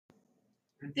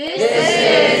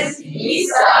This is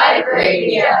Eastside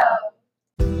Radio.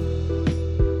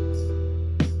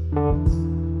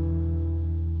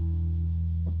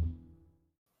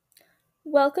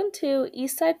 Welcome to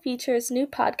Eastside Features' new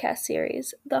podcast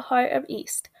series, The Heart of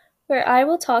East, where I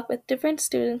will talk with different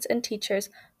students and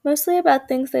teachers, mostly about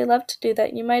things they love to do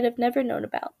that you might have never known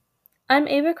about. I'm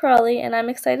Ava Crawley, and I'm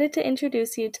excited to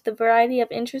introduce you to the variety of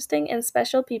interesting and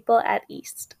special people at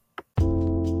East.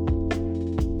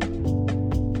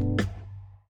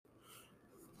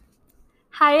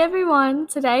 Hi everyone!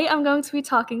 Today I'm going to be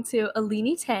talking to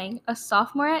Alini Tang, a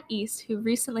sophomore at East who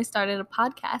recently started a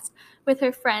podcast with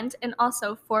her friend and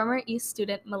also former East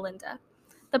student Melinda.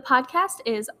 The podcast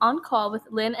is On Call with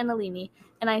Lynn and Alini,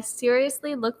 and I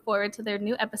seriously look forward to their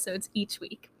new episodes each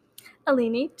week.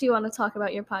 Alini, do you want to talk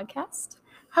about your podcast?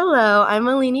 Hello, I'm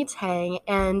Alini Tang,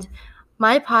 and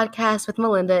my podcast with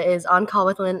Melinda is On Call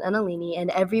with Lynn and Alini, and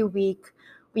every week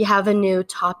we have a new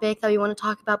topic that we want to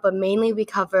talk about, but mainly we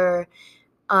cover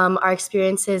our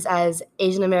experiences as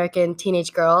Asian American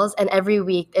teenage girls, and every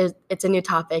week it's a new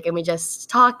topic, and we just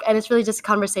talk, and it's really just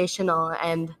conversational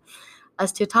and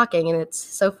us two talking, and it's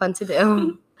so fun to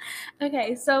do.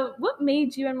 Okay, so what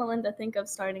made you and Melinda think of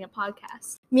starting a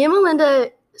podcast? Me and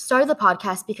Melinda started the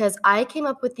podcast because I came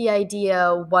up with the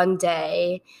idea one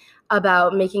day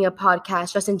about making a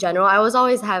podcast just in general. I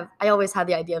always had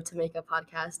the idea to make a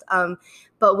podcast.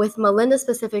 But with Melinda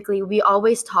specifically, we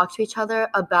always talk to each other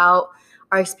about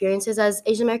our experiences as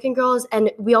Asian American girls,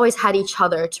 and we always had each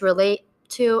other to relate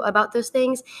to about those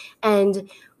things.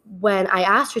 And when I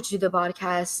asked her to do the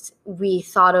podcast, we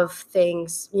thought of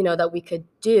things, that we could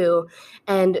do.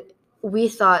 And we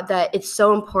thought that it's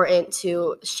so important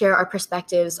to share our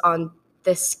perspectives on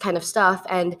this kind of stuff,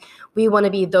 and we want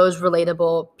to be those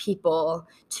relatable people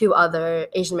to other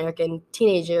Asian American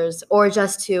teenagers, or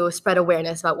just to spread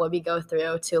awareness about what we go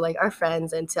through to like our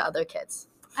friends and to other kids.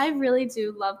 I really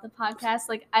do love the podcast.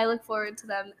 I look forward to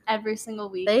them every single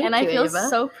week. Thank and I you, feel Ava.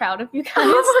 so proud of you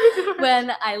guys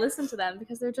when I listen to them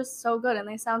because they're just so good and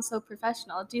they sound so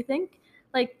professional. Do you think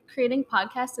creating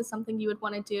podcasts is something you would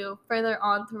want to do further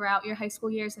on throughout your high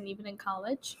school years and even in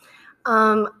college?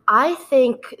 I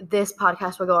think this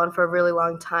podcast will go on for a really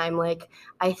long time.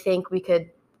 I think we could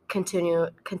continue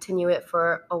it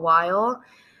for a while.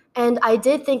 And I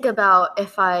did think about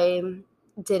if I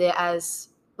did it as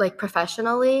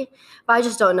professionally, but I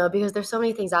just don't know because there's so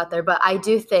many things out there. But I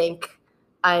do think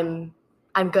I'm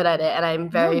good at it, and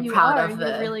I'm very proud of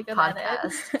the really good podcast.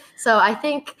 At it. So I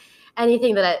think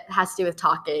anything that has to do with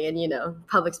talking and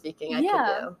public speaking, I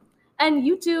could do. And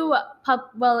you do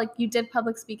you did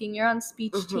public speaking. You're on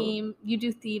speech team. You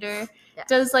do theater. Yes.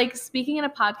 Does speaking in a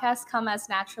podcast come as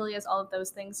naturally as all of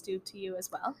those things do to you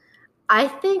as well? I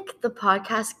think the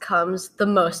podcast comes the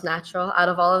most natural out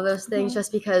of all of those things,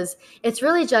 just because it's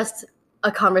really just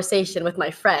a conversation with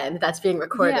my friend that's being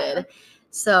recorded. Yeah.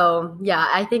 So, yeah,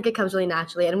 I think it comes really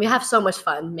naturally, and we have so much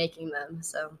fun making them.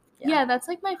 So, yeah, that's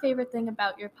my favorite thing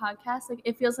about your podcast.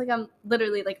 It feels like I'm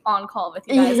literally on call with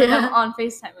you guys. I'm on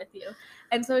FaceTime with you.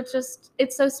 And so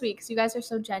it's so sweet because you guys are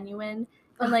so genuine.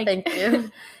 And thank you.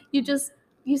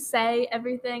 you say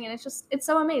everything, and it's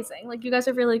so amazing. You guys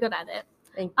are really good at it.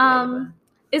 Thank you.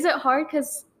 Is it hard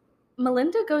because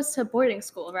Melinda goes to boarding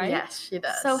school, right? Yes, she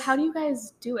does. So how do you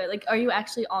guys do it? Are you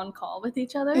actually on call with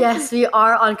each other? Yes, we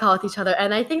are on call with each other,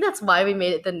 and I think that's why we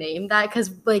made it the name that,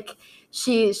 because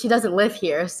she doesn't live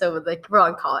here, so we're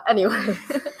on call anyway.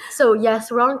 So yes,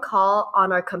 we're on call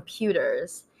on our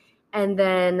computers, and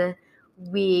then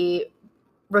we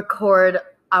record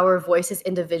our voices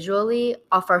individually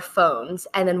off our phones,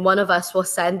 and then one of us will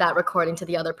send that recording to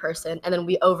the other person, and then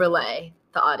we overlay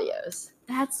the audios.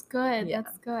 That's good. Yeah.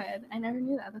 That's good. I never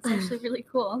knew that. That's actually really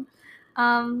cool.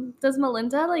 Does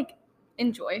Melinda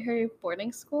enjoy her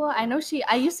boarding school? I know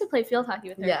I used to play field hockey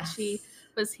with her. Yes. She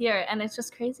was here, and it's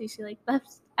just crazy. She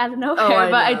left out of nowhere,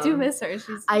 but I do miss her.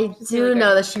 She's do really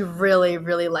know that she really,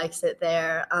 really likes it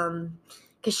there.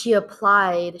 Because she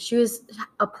was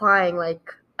applying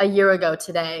a year ago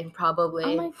today, probably.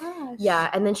 Oh my gosh.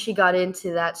 Yeah, and then she got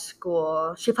into that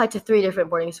school. She applied to 3 different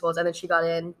boarding schools, and then she got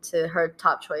into her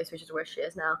top choice, which is where she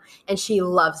is now. And she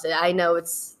loves it. I know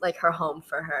it's her home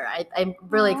for her. I'm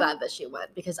really glad that she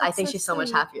went, because I think she's so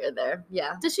much happier there.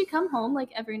 Yeah. Does she come home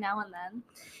every now and then?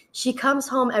 She comes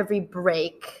home every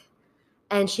break,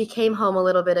 and she came home a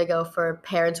little bit ago for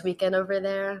Parents' Weekend over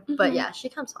there. Mm-hmm. But yeah, she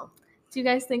comes home. Do you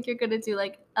guys think you're gonna do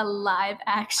a live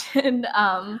action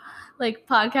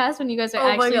podcast when you guys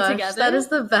are actually together? That is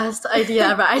the best idea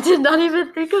ever. I did not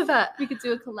even think of that. We could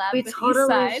do a collab. We with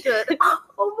totally Eastside. should.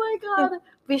 Oh my god,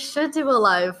 we should do a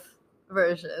live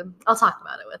version. I'll talk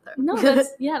about it with her. No,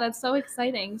 that's so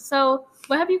exciting. So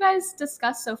what have you guys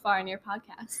discussed so far in your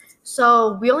podcast?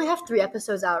 So we only have 3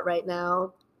 episodes out right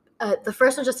now. The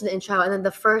first one's just an intro, and then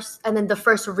the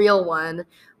first real one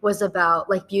was about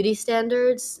like beauty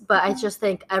standards. But I just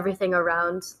think everything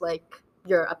around like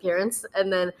your appearance.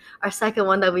 And then our second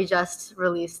one that we just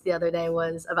released the other day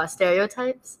was about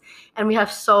stereotypes, and we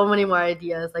have so many more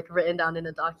ideas like written down in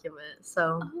a document.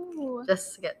 So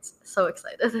just get so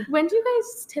excited. When do you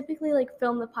guys typically like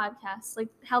film the podcast? Like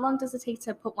how long does it take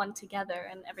to put one together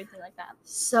and everything like that?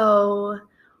 So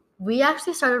we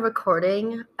actually started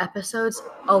recording episodes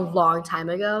a long time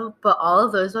ago, but all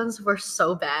of those ones were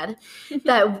so bad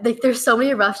that like there's so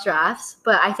many rough drafts.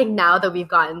 But I think now that we've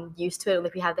gotten used to it,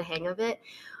 like we have the hang of it,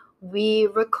 we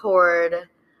record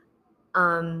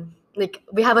like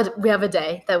we have a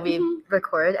day that we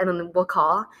record, and then we'll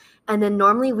call, and then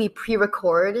normally we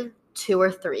pre-record 2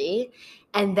 or 3,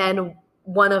 and then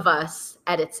one of us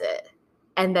edits it,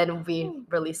 and then we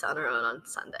release on our own on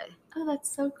Sunday. Oh,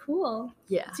 that's so cool.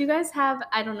 Yeah. Do you guys have,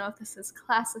 I don't know if this is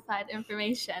classified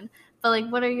information, but like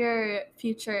what are your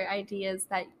future ideas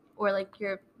that, or like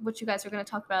what you guys are going to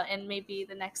talk about in maybe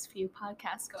the next few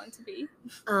podcasts going to be?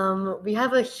 We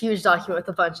have a huge document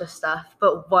with a bunch of stuff,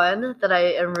 but one that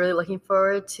I am really looking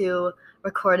forward to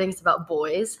recording is about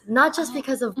boys, not just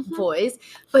because of boys,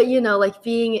 but like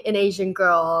being an Asian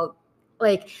girl,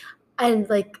 like, and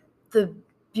like the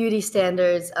beauty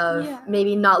standards of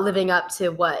maybe not living up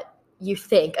to what you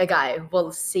think a guy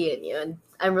will see in you. And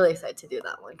I'm really excited to do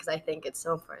that one because I think it's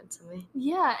so important to me.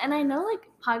 Yeah, and I know like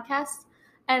podcasts,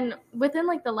 and within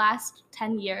like the last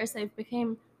 10 years, they've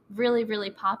become really, really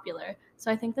popular.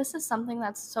 So I think this is something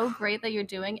that's so great that you're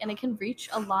doing, and it can reach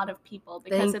a lot of people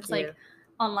because it's like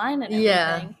online and everything.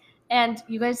 Yeah. And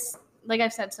you guys, like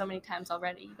I've said so many times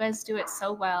already, you guys do it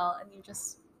so well, and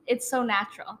it's so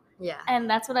natural. Yeah. And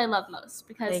that's what I love most,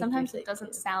 because sometimes it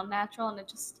doesn't sound natural, and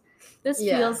this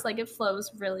feels like it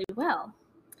flows really well.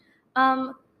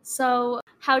 So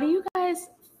how do you guys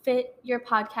fit your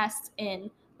podcasts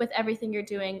in with everything you're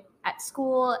doing at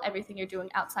school, everything you're doing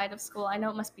outside of school? I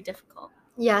know it must be difficult.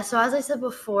 Yeah, so as I said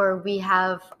before, we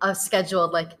have a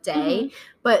scheduled like day,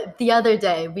 but the other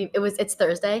day it's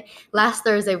Thursday. Last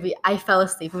Thursday I fell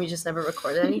asleep and we just never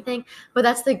recorded anything. But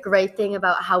that's the great thing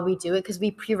about how we do it, because we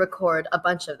pre-record a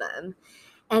bunch of them.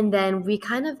 And then we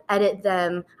kind of edit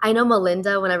them. I know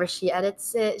Melinda, whenever she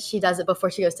edits it, she does it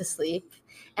before she goes to sleep.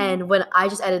 And when I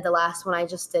just edited the last one, I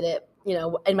just did it,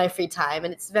 in my free time.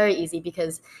 And it's very easy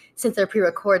because since they're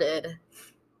pre-recorded,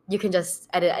 you can just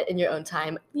edit it in your own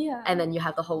time. Yeah. And then you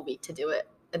have the whole week to do it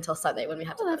until Sunday when we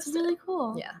have to post it. That's really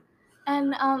cool. Yeah.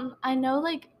 And I know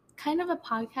like kind of a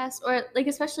podcast, or like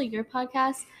especially your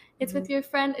podcast, it's with your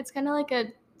friend. It's kind of like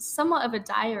somewhat of a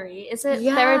diary. Is it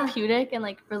therapeutic and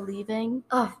like relieving?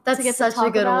 Oh, that's such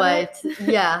a good way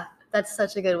that's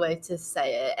such a good way to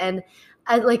say it. And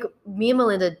me and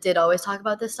Melinda did always talk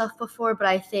about this stuff before, but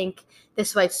I think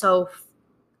this way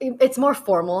it's more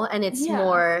formal, and it's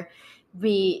more,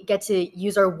 we get to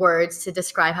use our words to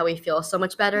describe how we feel so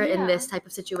much better in this type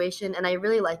of situation. And I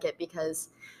really like it because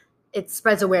it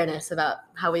spreads awareness about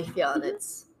how we feel, and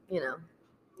it's, we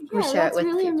share it with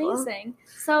really people. Amazing.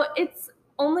 So it's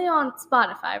only on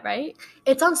Spotify, right?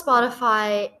 It's on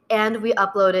Spotify, and we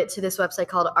upload it to this website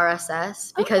called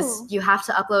RSS, because you have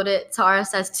to upload it to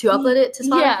RSS to upload it to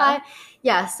Spotify.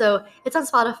 Yeah, so it's on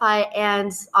Spotify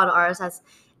and on RSS.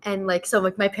 And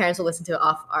so my parents will listen to it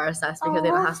off RSS because they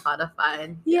don't have Spotify.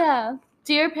 And,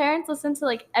 Do your parents listen to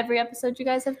like every episode you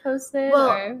guys have posted?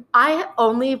 Well, I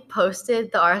only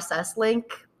posted the RSS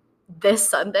link this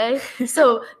Sunday,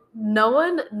 so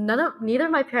neither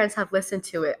of my parents have listened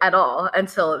to it at all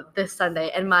until this Sunday.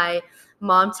 And my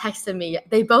mom texted me.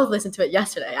 They both listened to it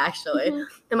yesterday, actually.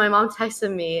 And my mom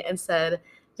texted me and said,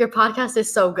 "Your podcast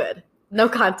is so good." No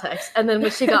context. And then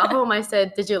when she got home, I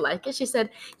said, "Did you like it?" She said,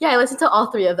 "Yeah, I listened to all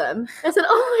 3 of them." I said,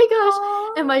 "Oh my gosh."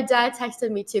 Aww. And my dad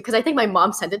texted me too, because I think my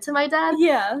mom sent it to my dad.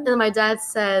 Yeah. And my dad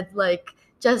said,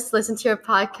 just listen to your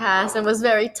podcast, and was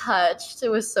very touched. It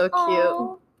was so cute.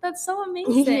 Aww, that's so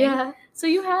amazing. Yeah. So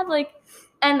you have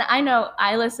and I know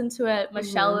I listen to it,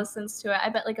 Michelle listens to it, I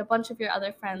bet a bunch of your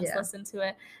other friends listen to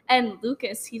it. And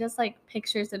Lucas, he does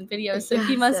pictures and videos, so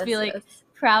he must be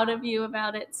proud of you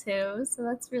about it too. So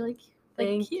that's really cute.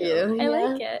 Thank you. I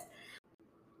like it.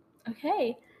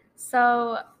 Okay,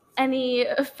 so any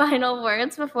final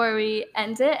words before we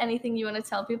end it? Anything you want to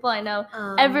tell people? I know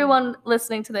everyone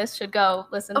listening to this should go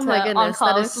listen to my goodness, On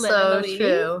Call that is with Lynn so and Alini.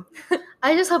 true.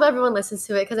 I just hope everyone listens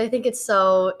to it, because I think it's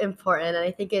so important, and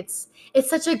I think it's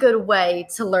such a good way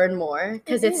to learn more,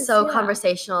 because it's so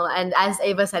conversational, and as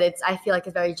Ava said, I feel like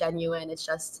it's very genuine. It's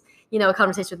just a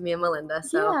conversation with me and Melinda.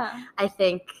 So yeah. I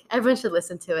think everyone should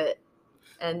listen to it.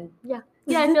 And yeah.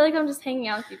 Yeah, I feel like I'm just hanging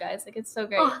out with you guys. Like, it's so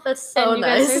great. Oh, that's so and you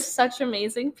guys are nice. such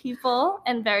amazing people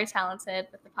and very talented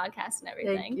with the podcast and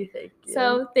everything. Thank you.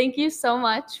 So thank you so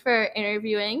much for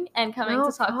interviewing and coming No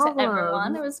to talk problem. to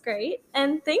everyone. It was great.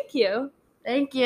 And thank you. Thank you.